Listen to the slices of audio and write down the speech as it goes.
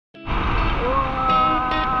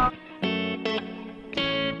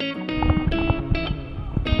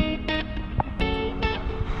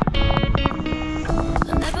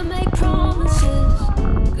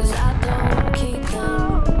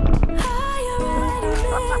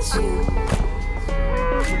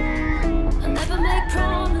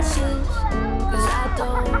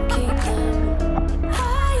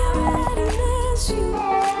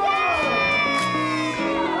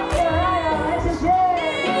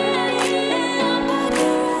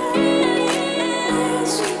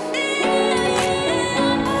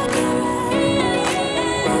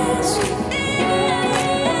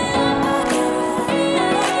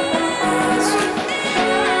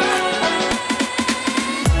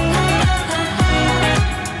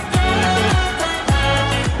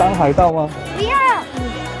当海盗吗？不要。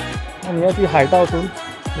那你要去海盗村，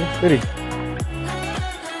这里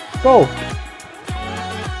 ，Go！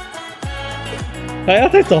 还要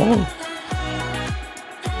再走？哇，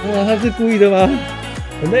他是故意的吗？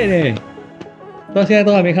很累呢，到现在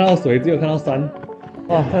都还没看到水，只有看到山。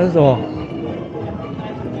哇，那是什么？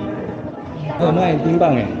还有卖冰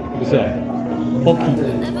棒哎，不是哦 ，Pocky。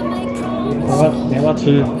你要不要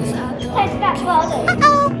吃？太大包了。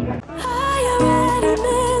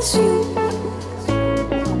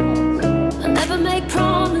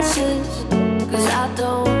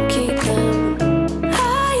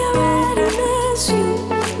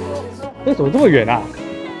为什么这么远啊？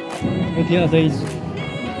没听到声音。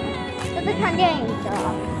这是看电影的。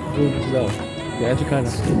我也不知道，等下去看啊。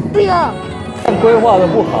不要。规划的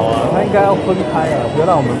不好啊，它应该要分开啊，不要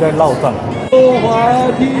让我们再绕上。哦，滑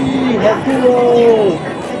梯，好酷哦！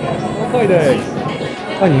超快的哎。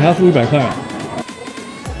那你还要付100块啊？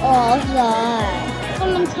哇塞，他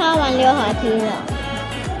们擦完溜滑梯了。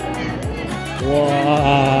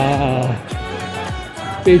哇，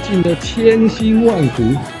费尽了千辛万苦，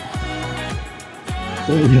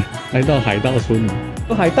终于来到海盗村了。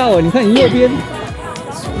有海盗哎，你看你右边。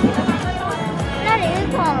那里是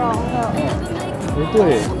恐龙的。不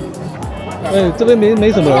对，这边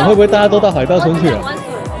没什么人，会不会大家都到海盗村去了？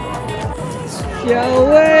小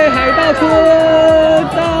威海盗村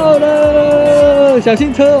到了，小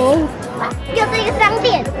心车哦！又是一个商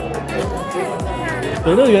店。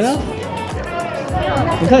水乐园啊！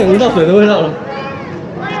你看有闻到水的味道了。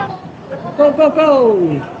Go go go！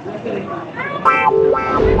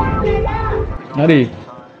 哪里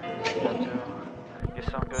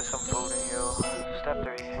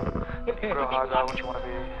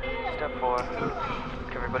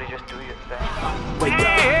？Wake up,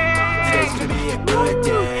 today's gonna be a good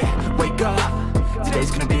day. Wake up,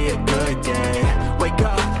 today's gonna be a good day. Wake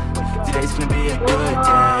up, today's gonna be a good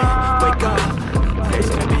day. Wake up, today's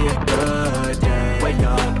gonna be a good day. Wake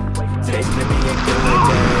up, today's gonna be a good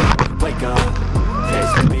day. Wake up,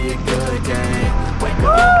 today's gonna be a good day. Wake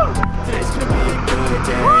up, today's gonna be a good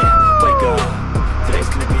day. Wake up, today's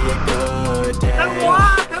gonna be a good day.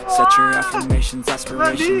 Set your affirmations,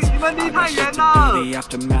 aspirations. The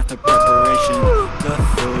aftermath of preparation. Good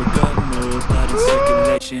food, good mood, blood in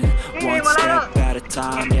circulation. One step at a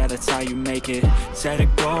time, yeah, that's how you make it. Set a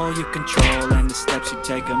goal you control and the steps you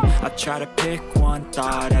take them. I try to pick one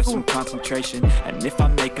thought, have some concentration. And if I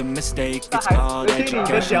make a mistake, it's called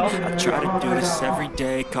education. I try to do this every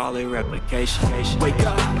day, call it replication. Wake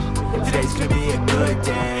up, today's gonna be a good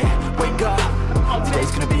day. Wake up,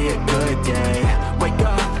 today's gonna be a good day. Wake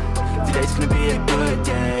up, today's gonna be a good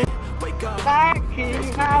day.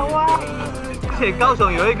 之前高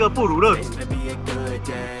雄有一个布鲁乐谷，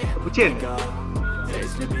不见了。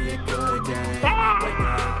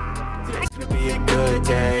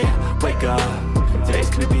Wake up, today's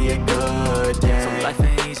gonna be a good day. So life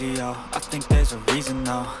ain't easy, yo. I think there's a reason,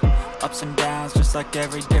 though. Ups and downs, just like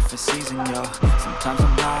every different season, yo. Sometimes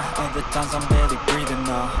I'm high, other times I'm barely breathing,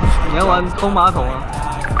 though. 你要玩冲马桶啊？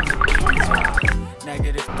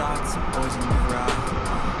 Negative thoughts and poison your eye.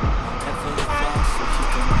 Head full of flaws, so keep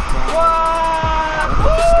them quiet. Wow!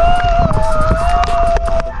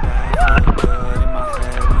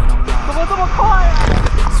 怎么这么快啊？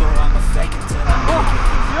 So I'ma fake it till I make it.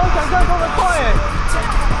 比我想象中的快哎！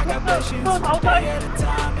 One day at a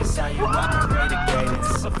time, it's how you operate a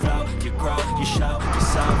cadence. So flow, you grow, you show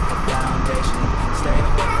yourself a foundation. Stay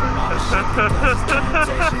away from all the shit that causes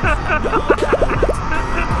temptation. No doubt I like to do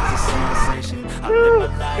it 'cause it's sensation. I live my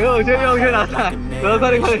life. 给我先用，先拿下来，快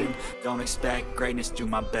点快点！ Don't expect greatness, do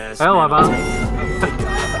my best. 还要玩吗？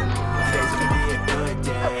 Today's gonna be a good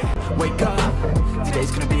day. Wake up,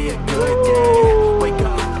 today's gonna be a good day. Wake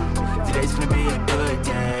up, today's gonna be a good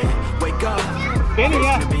day. Wake up, today's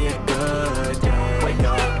gonna be a good day. Wake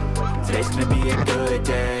up, today's gonna be a good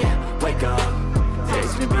day. Wake up,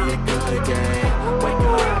 today's gonna be a good day. Wake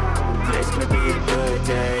up, today's gonna be a good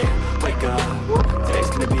day. Wake up, today's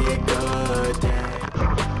gonna be a good day.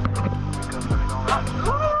 哇！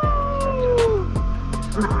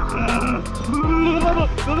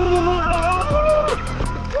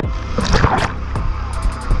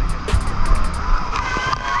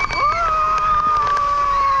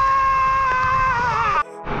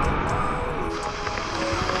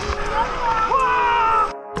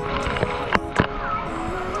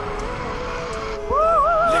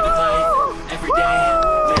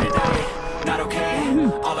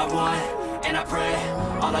 pray,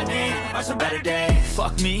 all I need are some better days.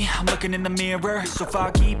 Fuck me, I'm looking in the mirror, so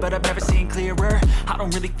foggy, but I've never seen clearer. I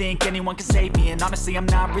don't really think anyone can save me, and honestly I'm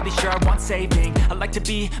not really sure I want saving. I like to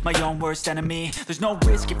be my own worst enemy. There's no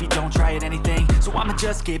risk if you don't try at anything, so I'ma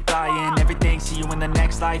just keep buying everything. See you in the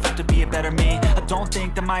next life, have to be a better me. I don't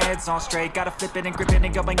think that my head's on straight, gotta flip it and grip it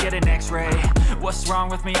and go and get an x-ray. What's wrong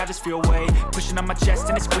with me? I just feel weight pushing on my chest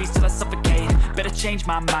and it squeezes till I suffocate. Better change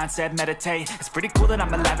my mindset, meditate. It's pretty cool that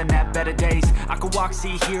I'm alive and have better days. I could walk,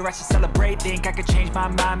 see, hear, I should celebrate. Think I could change my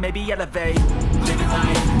mind, maybe elevate. Living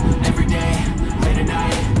life, every day, late at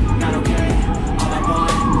night, not okay. All I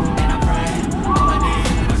want, and I pray, all I need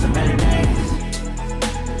are some better days.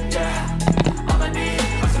 Yeah, all I need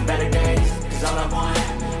are some better days. Cause all I want,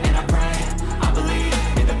 and I pray, I believe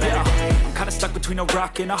in the better days. I'm kinda stuck between a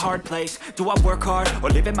rock and a hard place. Do I work hard or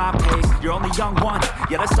live at my pace? You're only young once,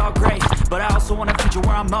 yeah that's all great, but I also want a future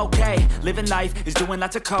where I'm okay. Living life is doing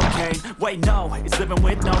lots of cocaine. Wait no, it's living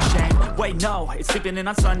with no shame. Wait no, it's sleeping in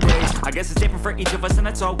on Sundays. I guess it's different for each of us and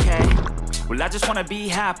that's okay. Well I just wanna be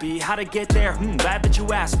happy, how to get there? Glad that you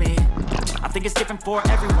asked me. I think it's different for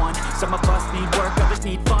everyone. Some of us need work, others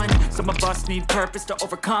need fun. Some of us need purpose to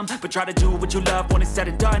overcome. But try to do what you love when it's said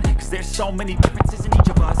and done. Cause there's so many differences in each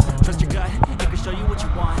of us. Trust your gut, it can show you what you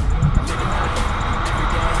want. Living life, every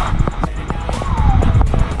day, late at night,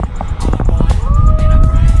 all I want, and I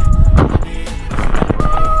pray, all I need are some better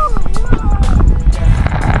days. Yeah,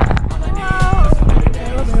 all I need are some better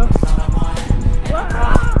days. Cause all I want, and I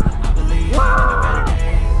pray, I believe in the better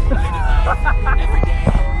days. Living life, every day,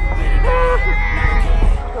 late at night, not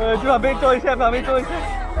okay. 去旁边坐一下，旁边坐一下。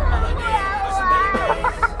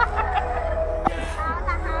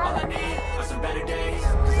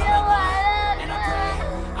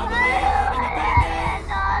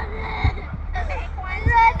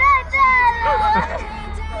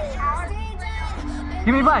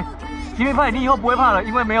 Give me five， 你以后不会怕了，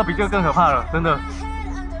因为没有比这个更可怕了，真的，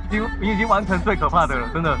你已经完成最可怕的了，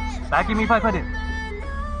真的。来 ，Give me five， 快点，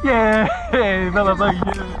耶，慢慢慢耶，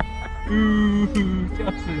这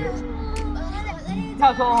样子。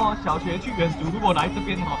他说哦，小学去远足，如果来这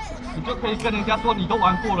边哦，你就可以跟人家说你都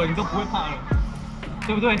玩过了，你都不会怕了，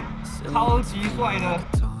对不对？超级帅的。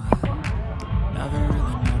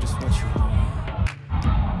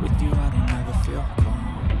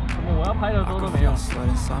 我要拍的多都没有。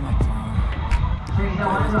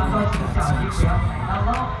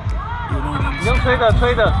你用吹的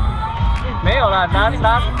吹的，没有啦，拿起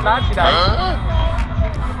来。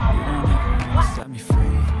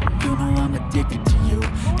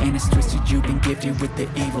And it's twisted, you've been gifted with the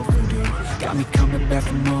evil voodoo. Got me coming back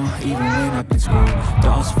for more, even when I've been screwed.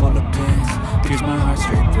 Dolls full of pins, pierce my heart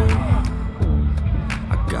straight through.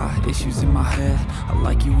 I got issues in my head, I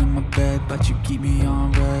like you in my bed, but you keep me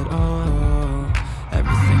on red. Oh,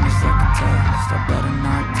 everything is like a test, I better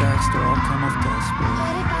not text or I'll come off desperate.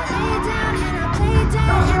 But if I lay down and I play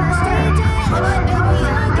down and I stay dead, baby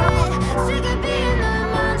I'll get sick of being the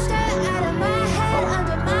monster out of my head,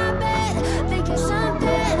 under my bed, thinking something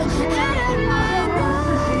out of my mind,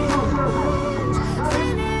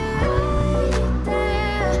 standing right there.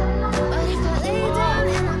 But if I lay down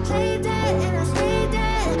and I play dead and I stay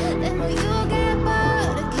dead, then will you get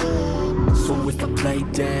bored again? So if I play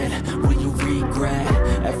dead, will you regret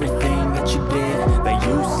everything that you did, that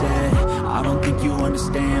you said? I don't think you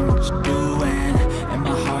understand what you're doing, and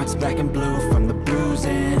my heart's black and blue from the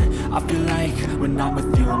bruising. I feel like when I'm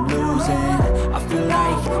with you I'm losing. I feel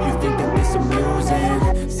like you think that this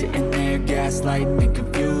amusing, sitting there gaslighting and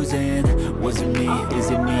confusing. Was it me? Is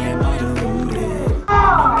it me? Am I deluded? I'm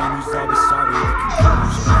the one who's always sorry for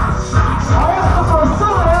confusion.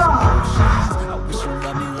 I wish you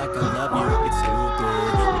loved me like I love you. It's stupid.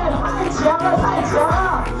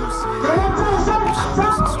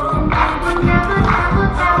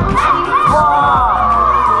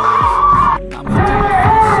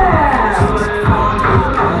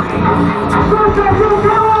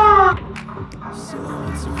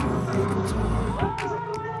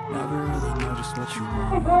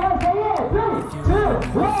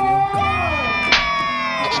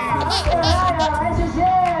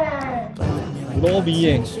 Lobby 耶！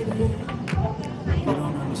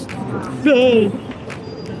对。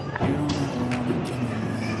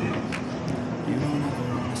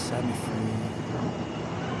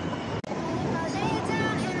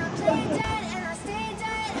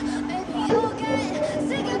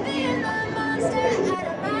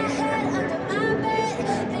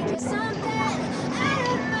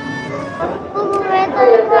会不会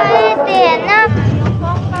再快一点呢？有风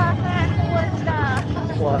了，虽然是温的。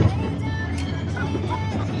哇！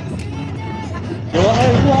有啊，还有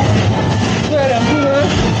一步啊，对啊，2步呢。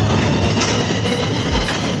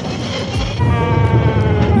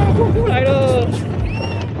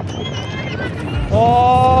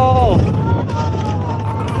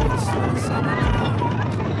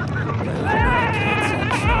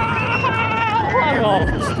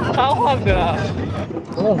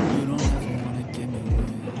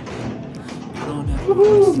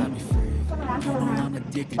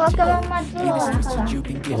我跟妈妈做完了。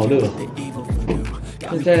好热。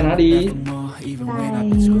现在哪里？在知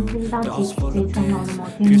道几层楼的摩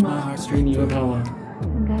天轮。你会怕吗？应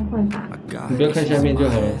该会吧。你不要看下面就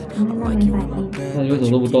好了。因为那没反应。那你为什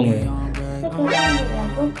么都不动呢？这个让你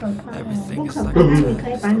不可怕的，不可怕。那你可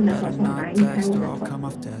以把你的手从哪里开我的手。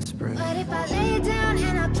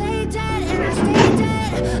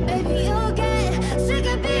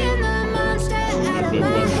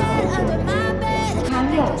还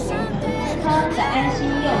有喝的安心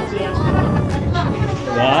6节。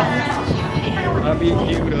哇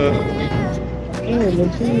，BBQ 的。我们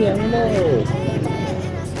出洋喽！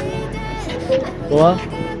走啊，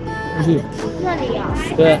过去。那里啊？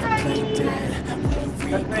对啊。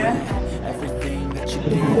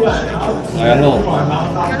烤羊肉。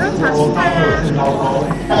然后炒青菜啊。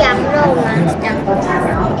羊肉吗？羊肉。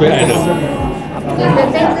最爱的。你的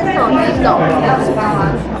这只手是手。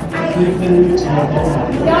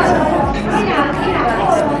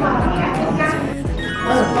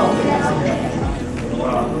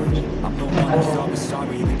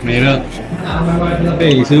没了，被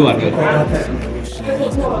你吃完了。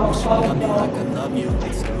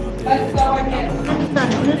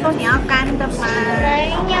你是说你要干的吗？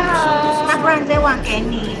没有。那不然这碗给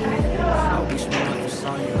你。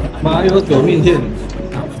麻油狗面线。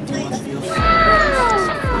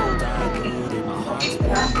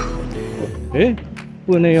哎，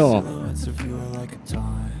不能内用哦。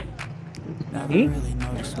嗯，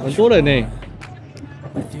很多人呢。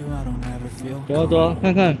走啊走啊，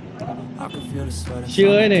看看。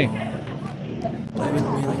12呢。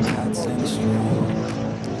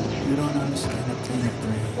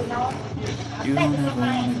You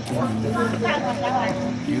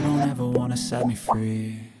don't ever wanna set me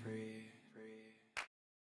free.